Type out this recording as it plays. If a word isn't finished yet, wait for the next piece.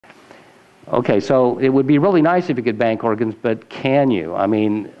Okay, so it would be really nice if you could bank organs, but can you? I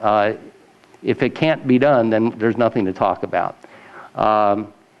mean, if it can't be done, then there's nothing to talk about.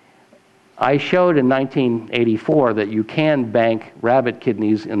 I showed in 1984 that you can bank rabbit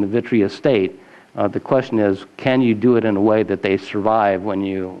kidneys in the vitreous state. The question is, can you do it in a way that they survive when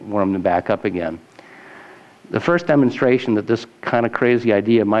you warm them back up again? The first demonstration that this kind of crazy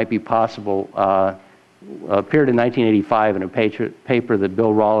idea might be possible appeared in 1985 in a paper that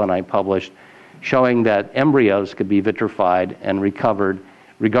Bill Rawl and I published, showing that embryos could be vitrified and recovered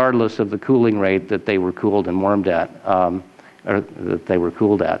regardless of the cooling rate that they were cooled and warmed at, or that they were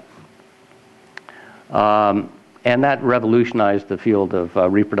cooled at. And that revolutionized the field of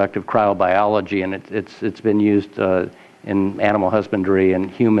reproductive cryobiology, and it's been used in animal husbandry and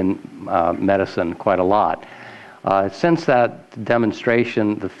human medicine quite a lot. Since that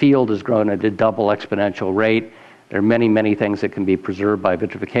demonstration, the field has grown at a double exponential rate. There are many, many things that can be preserved by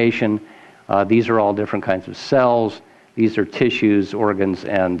vitrification. These are all different kinds of cells. These are tissues, organs,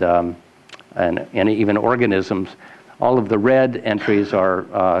 and even organisms. All of the red entries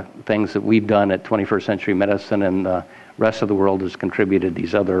are things that we've done at 21st Century Medicine, and the rest of the world has contributed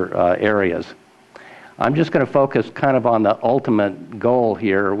these other areas. I'm just going to focus kind of on the ultimate goal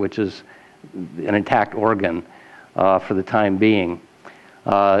here, which is an intact organ for the time being.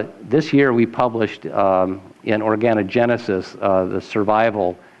 This year we published in Organogenesis the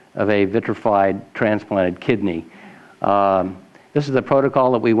survival of a vitrified transplanted kidney. This is the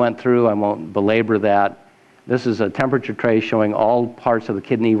protocol that we went through. I won't belabor that. This is a temperature tray showing all parts of the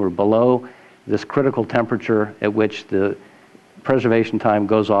kidney were below this critical temperature at which the preservation time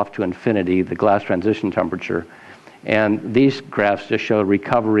goes off to infinity, the glass transition temperature. And these graphs just show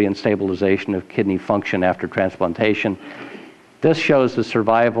recovery and stabilization of kidney function after transplantation. This shows the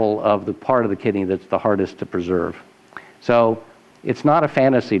survival of the part of the kidney that's the hardest to preserve. So it's not a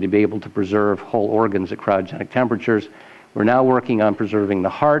fantasy to be able to preserve whole organs at cryogenic temperatures. We're now working on preserving the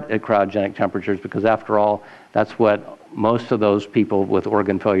heart at cryogenic temperatures because, after all, that's what most of those people with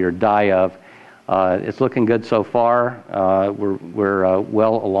organ failure die of. It's looking good so far. We're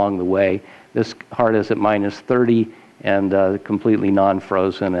well along the way. This heart is at -30 and completely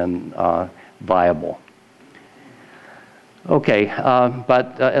non-frozen and viable. Okay,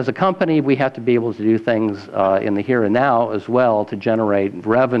 but as a company, we have to be able to do things in the here and now as well to generate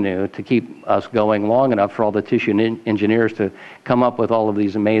revenue to keep us going long enough for all the tissue engineers to come up with all of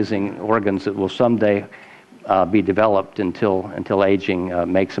these amazing organs that will someday be developed until aging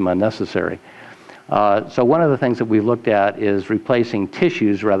makes them unnecessary. So one of the things that we've looked at is replacing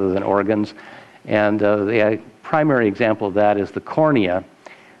tissues rather than organs, and the primary example of that is the cornea.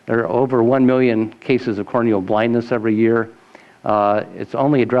 There are over 1 million cases of corneal blindness every year. It's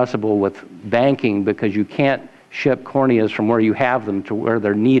only addressable with banking because you can't ship corneas from where you have them to where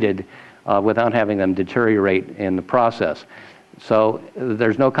they're needed without having them deteriorate in the process. So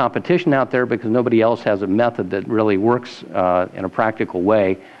there's no competition out there because nobody else has a method that really works in a practical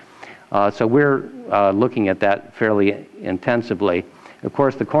way. So we're looking at that fairly intensively. Of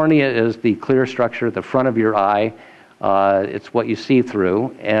course, the cornea is the clear structure at the front of your eye. It's what you see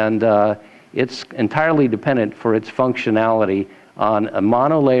through, and it's entirely dependent for its functionality on a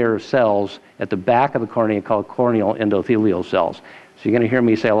monolayer of cells at the back of the cornea called corneal endothelial cells. So you're going to hear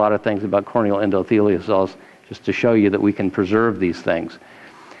me say a lot of things about corneal endothelial cells just to show you that we can preserve these things.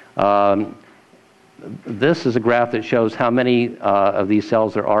 This is a graph that shows how many of these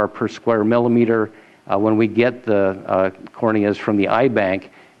cells there are per square millimeter. When we get the corneas from the eye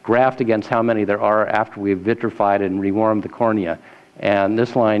bank, graphed against how many there are after we've vitrified and rewarmed the cornea. And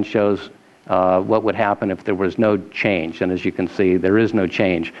this line shows what would happen if there was no change. And as you can see, there is no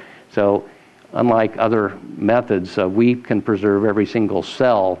change. So unlike other methods, we can preserve every single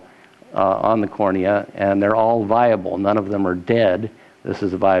cell on the cornea, and they're all viable. None of them are dead. This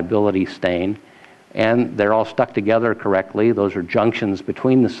is a viability stain. And they're all stuck together correctly. Those are junctions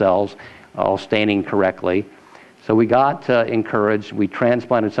between the cells, all staining correctly. So we got encouraged. We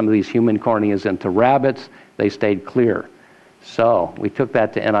transplanted some of these human corneas into rabbits. They stayed clear. So we took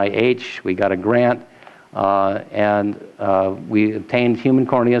that to NIH. We got a grant, and we obtained human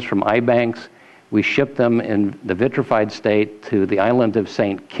corneas from eye banks. We shipped them in the vitrified state to the island of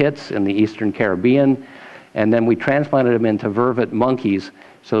St. Kitts in the Eastern Caribbean, and then we transplanted them into vervet monkeys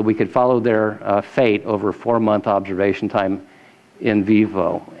so that we could follow their fate over a 4-month observation time in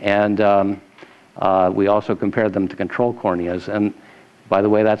vivo. And we also compared them to control corneas. And by the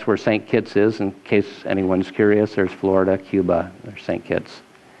way, that's where St. Kitts is, in case anyone's curious. There's Florida, Cuba, there's St. Kitts.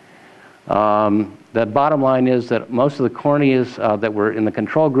 The bottom line is that most of the corneas that were in the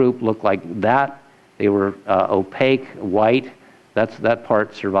control group looked like that. They were opaque, white, That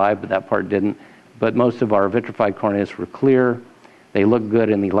part survived, but that part didn't. But most of our vitrified corneas were clear. They looked good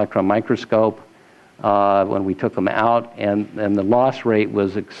in the electron microscope when we took them out, and the loss rate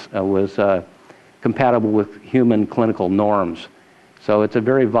was compatible with human clinical norms. So it's a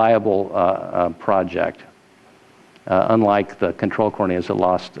very viable project, unlike the control corneas that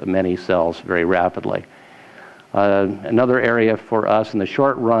lost many cells very rapidly. Another area for us in the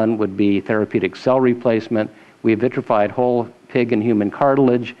short run would be therapeutic cell replacement. We vitrified whole pig and human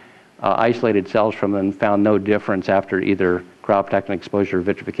cartilage, isolated cells from them, found no difference after either cryoprotectant exposure or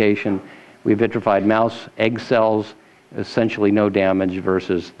vitrification. We vitrified mouse egg cells, essentially no damage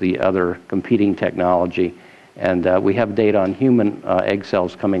versus the other competing technology. And we have data on human egg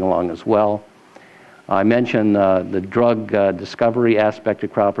cells coming along as well. I mentioned the drug discovery aspect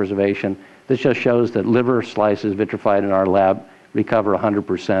of cryopreservation. This just shows that liver slices vitrified in our lab recover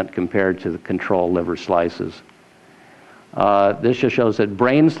 100% compared to the control liver slices. This just shows that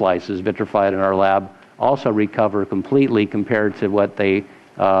brain slices vitrified in our lab also recover completely compared to what they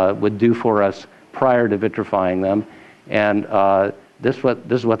would do for us prior to vitrifying them. And this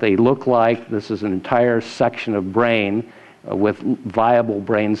is what they look like. This is an entire section of brain with viable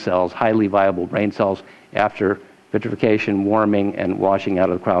brain cells, highly viable brain cells after vitrification, warming, and washing out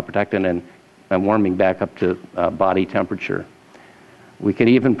of the cryoprotectant and warming back up to body temperature. We can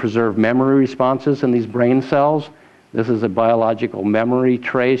even preserve memory responses in these brain cells. This is a biological memory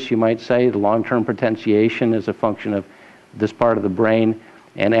trace, you might say. The long-term potentiation is a function of this part of the brain.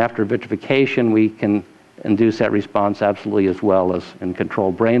 And after vitrification, we can induce that response absolutely as well as in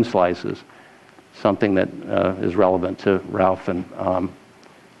controlled brain slices, something that is relevant to Ralph and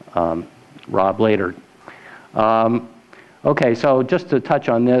Rob later. Okay, so just to touch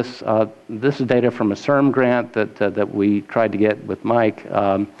on this, this is data from a CERM grant that we tried to get with Mike,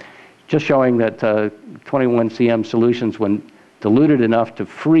 just showing that 21 cm solutions, when diluted enough to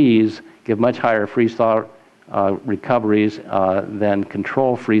freeze, give much higher freeze-thaw recoveries than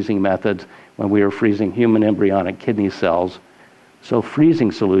control freezing methods when we were freezing human embryonic kidney cells. So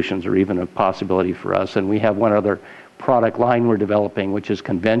freezing solutions are even a possibility for us. And we have one other product line we're developing, which is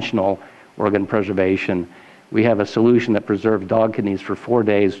conventional organ preservation. We have a solution that preserves dog kidneys for 4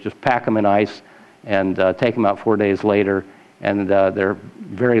 days, just pack them in ice and take them out 4 days later. And they're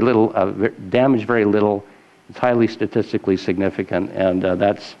very little, damaged very little. It's highly statistically significant, and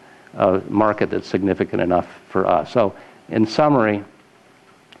that's a market that's significant enough for us. So in summary,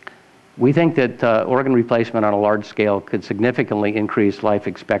 we think that organ replacement on a large scale could significantly increase life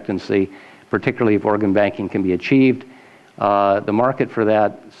expectancy, particularly if organ banking can be achieved. The market for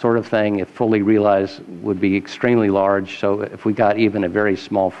that sort of thing, if fully realized, would be extremely large. So if we got even a very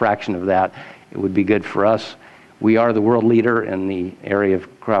small fraction of that, it would be good for us. We are the world leader in the area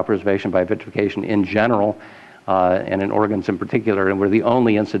of cryopreservation by vitrification in general, and in organs in particular, and we're the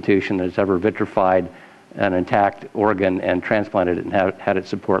only institution that's ever vitrified an intact organ and transplanted it and had it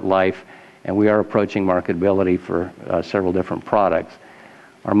support life. And we are approaching marketability for several different products.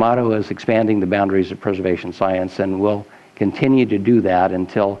 Our motto is expanding the boundaries of preservation science, and we'll continue to do that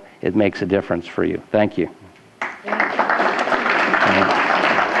until it makes a difference for you. Thank you.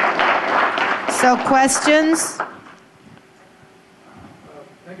 So questions?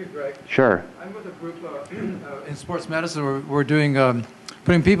 Thank you, Greg. Sure. I'm with a group in sports medicine. We're doing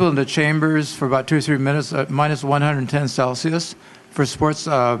putting people into chambers for about 2 or 3 minutes at minus 110 Celsius for sports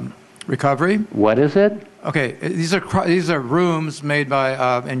recovery. What is it? Okay, these are rooms made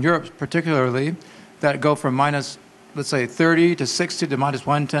by in Europe particularly that go from minus, let's say, 30 to 60 to minus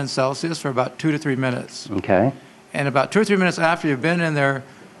 110 Celsius for about 2 to 3 minutes. Okay. And about 2 or 3 minutes after you've been in there,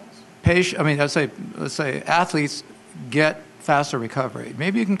 let's say athletes get faster recovery.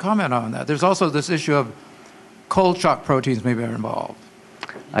 Maybe you can comment on that. There's also this issue of cold shock proteins maybe are involved.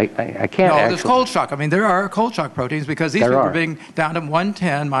 I can't No, actually. there's cold shock. I mean, there are cold shock proteins because these people are being down to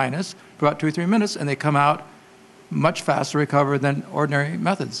 110 minus for about 2 or 3 minutes, and they come out much faster recovered than ordinary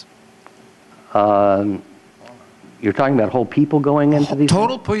methods. You're talking about whole people going into these?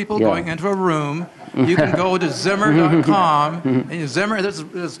 Total people going into a room. You can go to Zimmer.com. And Zimmer,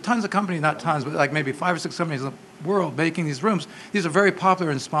 there's tons of companies, not tons, but like maybe 5 or 6 companies in the world making these rooms. These are very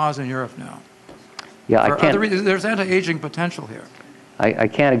popular in spas in Europe now. Yeah, I can't. There's anti-aging potential here. I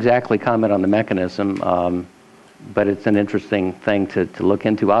can't exactly comment on the mechanism, but it's an interesting thing to look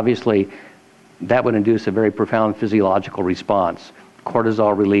into. Obviously, that would induce a very profound physiological response.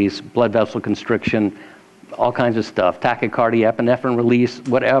 Cortisol release, blood vessel constriction, all kinds of stuff, tachycardia, epinephrine release,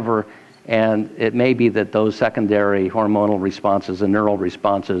 whatever. And it may be that those secondary hormonal responses and neural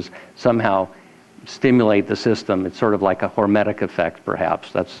responses somehow stimulate the system. It's sort of like a hormetic effect,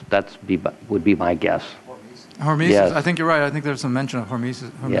 perhaps. Would be my guess. Hormesis, Yes. I think you're right. I think there's some mention of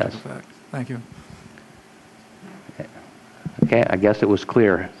hormesis Yes. effect. Thank you. Okay, I guess it was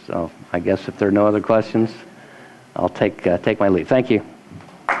clear. So I guess if there are no other questions, I'll take my leave. Thank you.